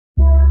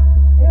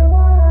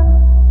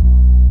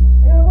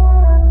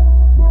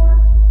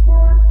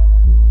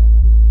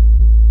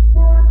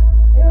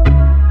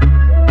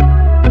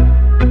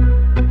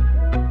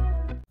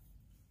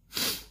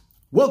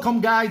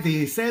Welcome guys,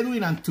 this is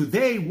Edwin, and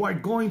today we're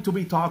going to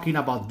be talking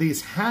about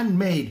this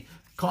handmade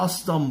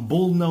custom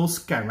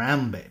bullnose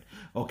karambit.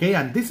 Okay,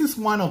 and this is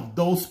one of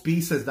those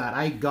pieces that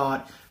I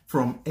got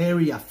from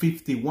Area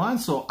 51,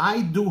 so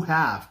I do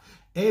have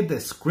a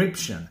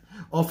description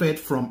of it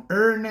from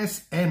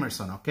Ernest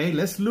Emerson. Okay,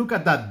 let's look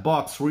at that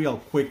box real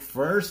quick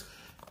first.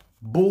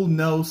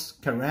 Bullnose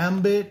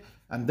karambit,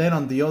 and then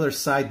on the other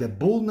side, the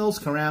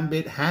bullnose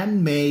karambit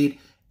handmade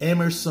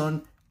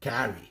Emerson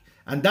carry.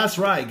 And that's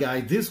right,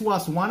 guys, this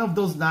was one of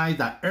those knives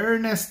that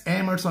Ernest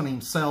Emerson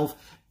himself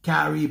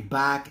carried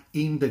back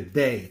in the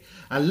day.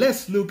 And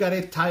let's look at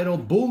it,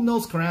 titled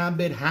Bullnose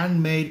Karambit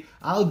Handmade.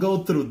 I'll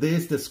go through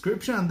this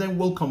description and then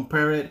we'll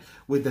compare it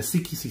with the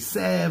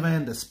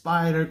CQC7, the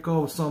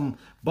Spyderco, some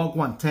Buck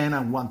 110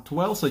 and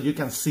 112, so you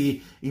can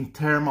see in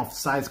terms of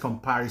size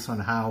comparison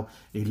how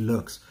it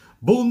looks.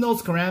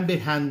 Bullnose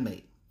Karambit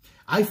Handmade.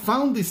 I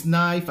found this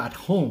knife at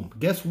home.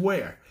 Guess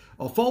where?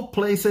 Of all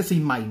places,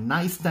 in my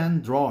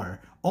nightstand drawer,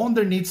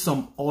 underneath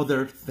some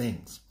other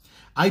things.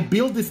 I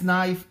built this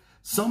knife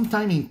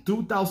sometime in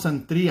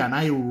 2003, and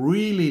I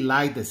really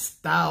like the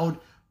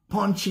stout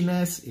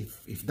punchiness,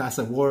 if that's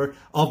a word,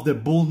 of the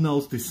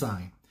bullnose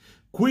design.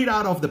 Quick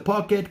out of the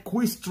pocket,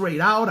 quick straight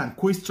out, and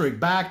quick straight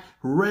back,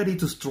 ready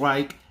to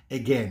strike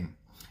again.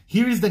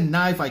 Here is the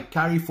knife I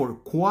carried for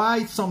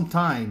quite some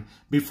time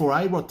before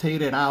I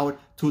rotated out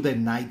to the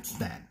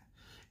nightstand.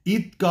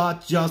 It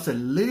got just a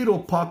little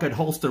pocket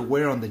holster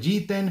wear on the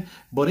G10,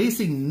 but it's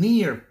in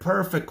near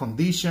perfect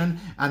condition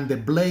and the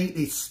blade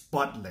is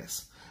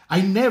spotless.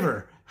 I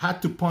never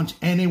had to punch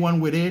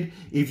anyone with it.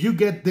 If you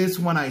get this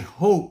one, I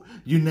hope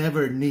you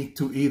never need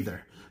to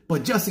either.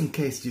 But just in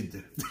case you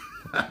do.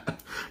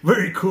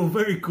 Very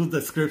cool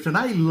description.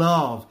 I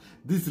love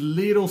this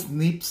little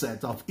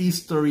snippet of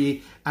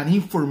history and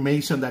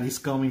information that is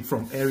coming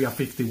from Area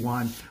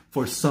 51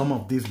 for some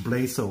of these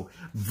blades. So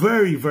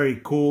very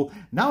cool.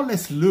 Now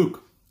let's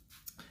look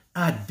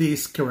at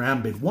this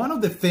karambit. One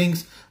of the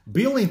things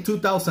built in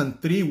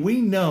 2003,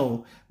 we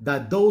know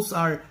that those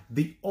are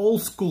the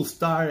old school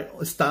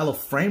style of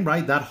frame,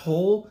 right? That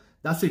hole,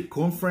 that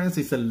circumference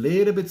is a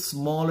little bit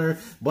smaller,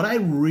 but I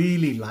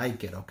really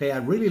like it, okay? I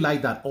really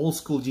like that old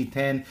school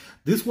G10.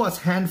 This was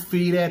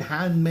hand-fitted,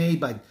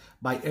 handmade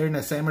by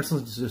Ernest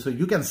Emerson, so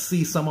you can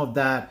see some of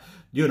that,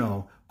 you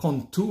know,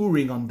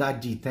 contouring on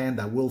that G10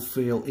 that will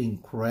feel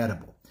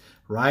incredible,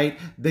 right?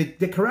 The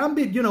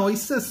karambit, you know,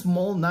 it's a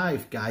small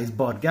knife, guys,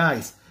 but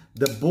guys,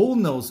 the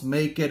bullnose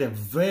make it a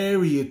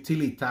very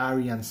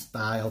utilitarian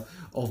style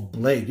of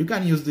blade. You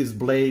can use this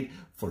blade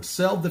for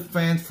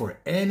self-defense, for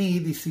any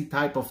EDC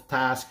type of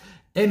task,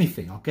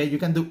 anything, okay? You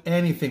can do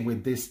anything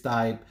with this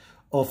type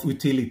of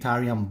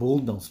utilitarian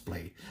bullnose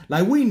blade.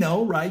 Like we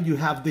know, right, you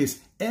have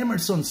this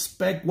Emerson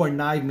spec-ware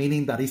knife,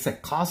 meaning that it's a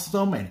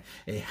custom and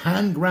a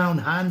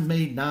hand-ground,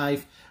 handmade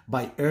knife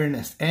by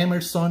Ernest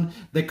Emerson.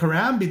 The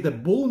karambit, the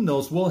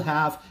bullnose, will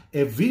have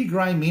a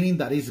V-grind, meaning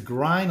that it's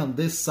grind on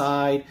this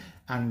side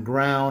and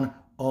ground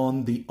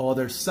on the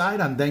other side,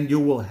 and then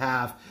you will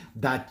have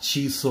that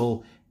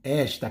chisel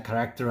edge that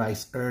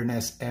characterize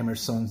Ernest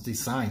Emerson's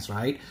designs,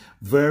 right?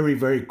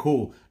 Very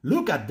cool.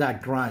 Look at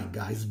that grind,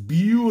 guys.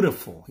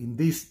 Beautiful in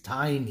this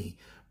tiny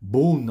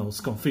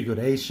bullnose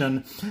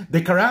configuration.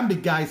 The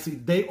karambit, guys,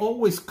 they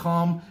always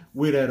come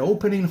with an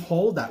opening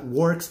hole that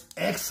works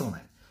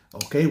excellent,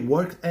 okay?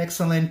 Works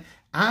excellent.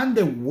 And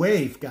the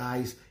wave,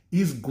 guys,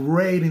 is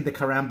great in the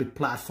karambit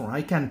platform.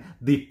 I can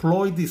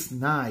deploy this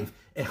knife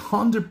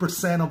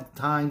 100% of the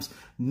times,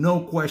 no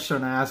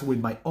question asked, with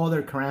my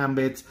other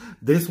karambits.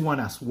 This one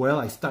as well.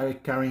 I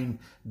started carrying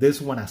this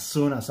one as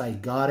soon as I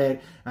got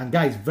it. And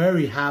guys,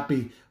 very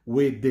happy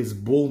with this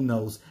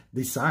bullnose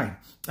design.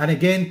 And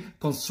again,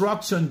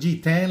 construction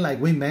G10, like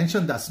we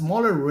mentioned, that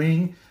smaller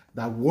ring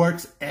that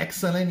works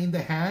excellent in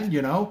the hand,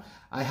 you know.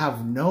 I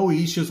have no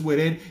issues with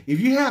it.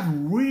 If you have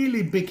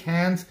really big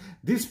hands,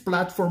 this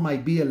platform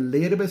might be a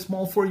little bit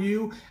small for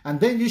you. And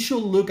then you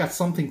should look at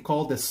something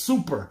called the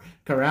Super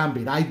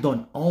Karambit. I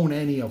don't own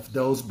any of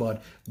those,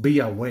 but be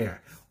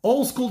aware.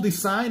 Old school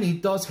design,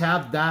 it does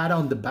have that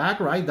on the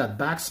back, right? That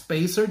back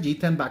spacer,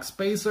 G10 back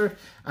spacer.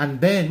 And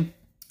then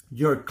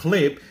your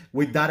clip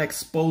with that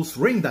exposed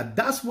ring.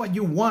 That's what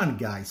you want,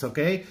 guys,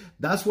 okay?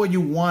 That's what you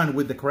want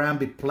with the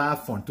karambit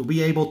platform, to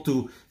be able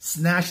to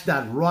snatch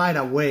that right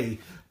away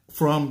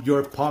from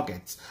your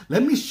pockets.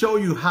 Let me show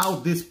you how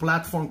this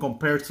platform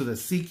compares to the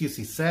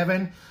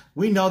CQC7.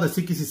 We know the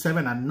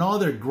CQC7,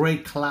 another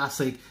great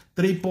classic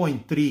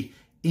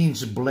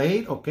 3.3-inch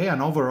blade, okay?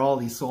 And overall,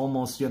 it's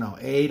almost, you know,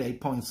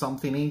 8 point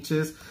something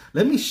inches.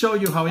 Let me show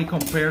you how it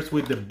compares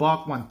with the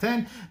Buck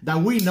 110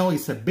 that we know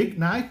is a big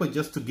knife, but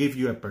just to give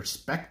you a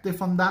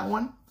perspective on that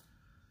one.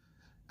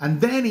 And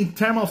then in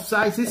terms of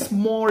size, it's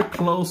more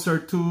closer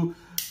to,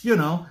 you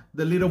know,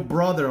 the little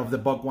brother of the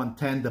Buck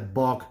 110, the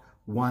Buck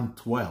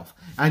 112.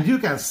 And you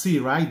can see,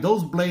 right,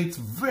 those blades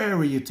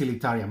very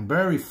utilitarian,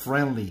 very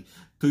friendly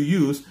to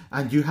use,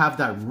 and you have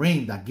that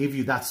ring that gives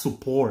you that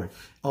support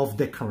of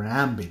the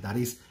karambit that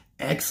is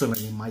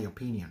excellent in my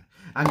opinion.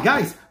 And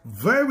guys,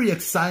 very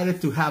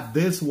excited to have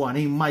this one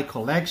in my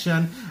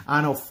collection.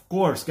 And of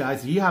course,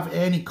 guys, if you have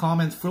any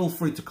comments, feel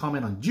free to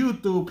comment on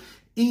YouTube,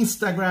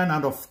 Instagram,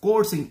 and of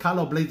course in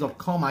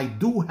calloblades.com. I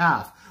do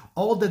have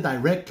all the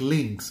direct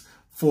links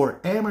for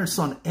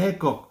Emerson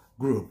Echo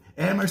Group,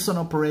 Emerson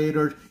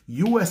Operators,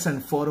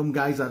 USN Forum,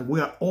 guys, that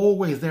we are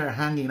always there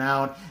hanging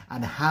out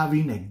and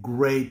having a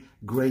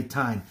great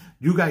time.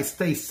 You guys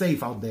stay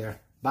safe out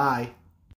there. Bye.